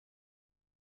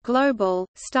Global,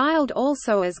 styled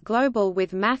also as Global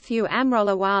with Matthew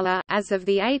Amrolawala as of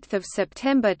 8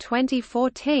 September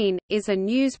 2014, is a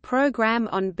news program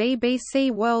on BBC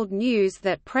World News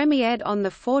that premiered on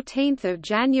 14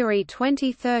 January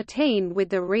 2013 with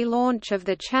the relaunch of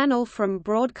the channel from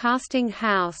Broadcasting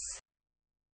House.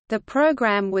 The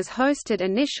program was hosted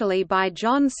initially by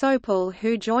John Sopel,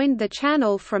 who joined the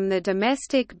channel from the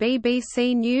domestic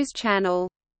BBC News channel.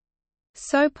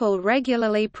 Sopel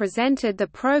regularly presented the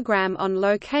program on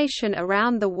location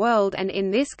around the world, and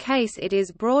in this case it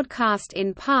is broadcast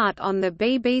in part on the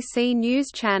BBC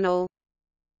News channel.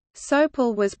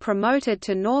 Sopel was promoted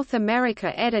to North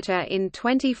America editor in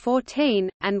 2014,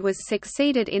 and was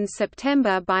succeeded in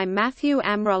September by Matthew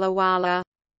Amrolawala.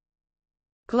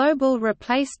 Global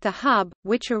replaced The Hub,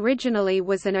 which originally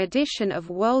was an edition of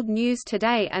World News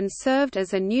Today and served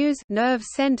as a news nerve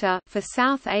center for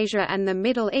South Asia and the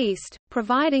Middle East,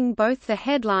 providing both the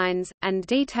headlines, and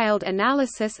detailed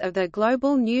analysis of the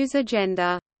global news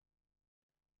agenda.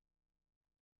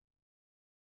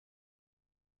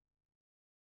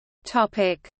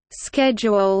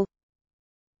 Schedule.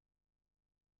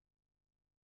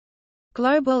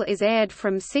 Global is aired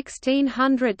from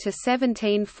 1600 to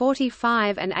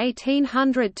 1745 and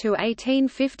 1800 to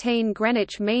 1815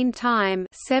 Greenwich Mean Time,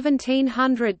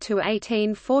 1700 to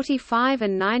 1845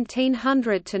 and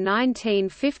 1900 to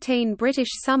 1915 British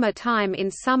Summer Time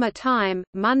in summer time,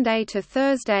 Monday to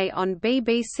Thursday on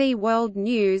BBC World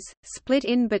News, split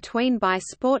in between by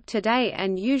Sport Today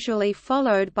and usually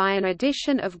followed by an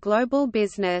edition of Global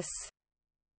Business.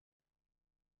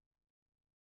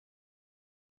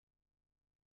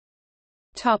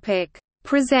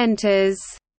 Presenters.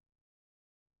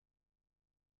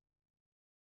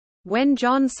 When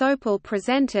John Sopel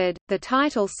presented, the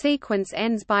title sequence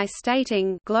ends by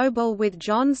stating Global with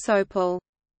John Sopel.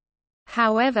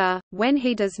 However, when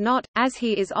he does not, as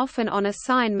he is often on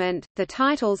assignment, the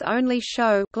titles only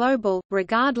show Global,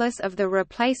 regardless of the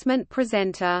replacement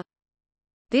presenter.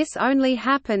 This only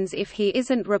happens if he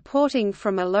isn't reporting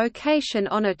from a location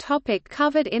on a topic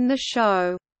covered in the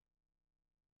show.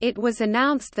 It was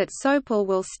announced that Sopel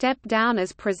will step down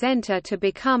as presenter to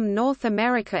become North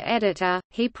America editor.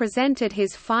 He presented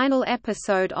his final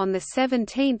episode on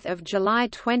 17 July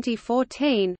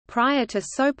 2014. Prior to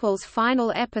Sopel's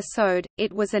final episode,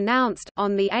 it was announced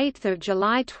on 8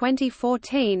 July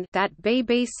 2014 that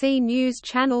BBC News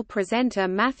Channel presenter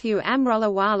Matthew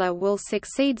Amrolawala will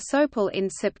succeed Sopel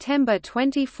in September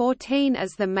 2014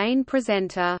 as the main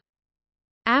presenter.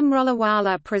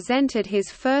 Amrolawala presented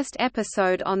his first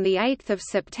episode on 8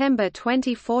 September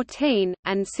 2014,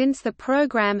 and since the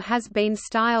program has been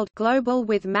styled Global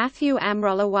with Matthew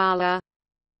Amrolawala.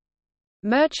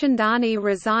 Mirchandani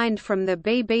resigned from the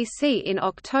BBC in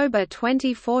October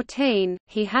 2014.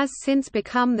 He has since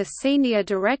become the Senior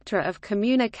Director of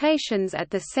Communications at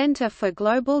the Centre for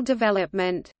Global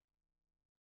Development.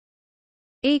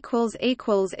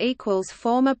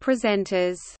 Former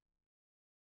presenters.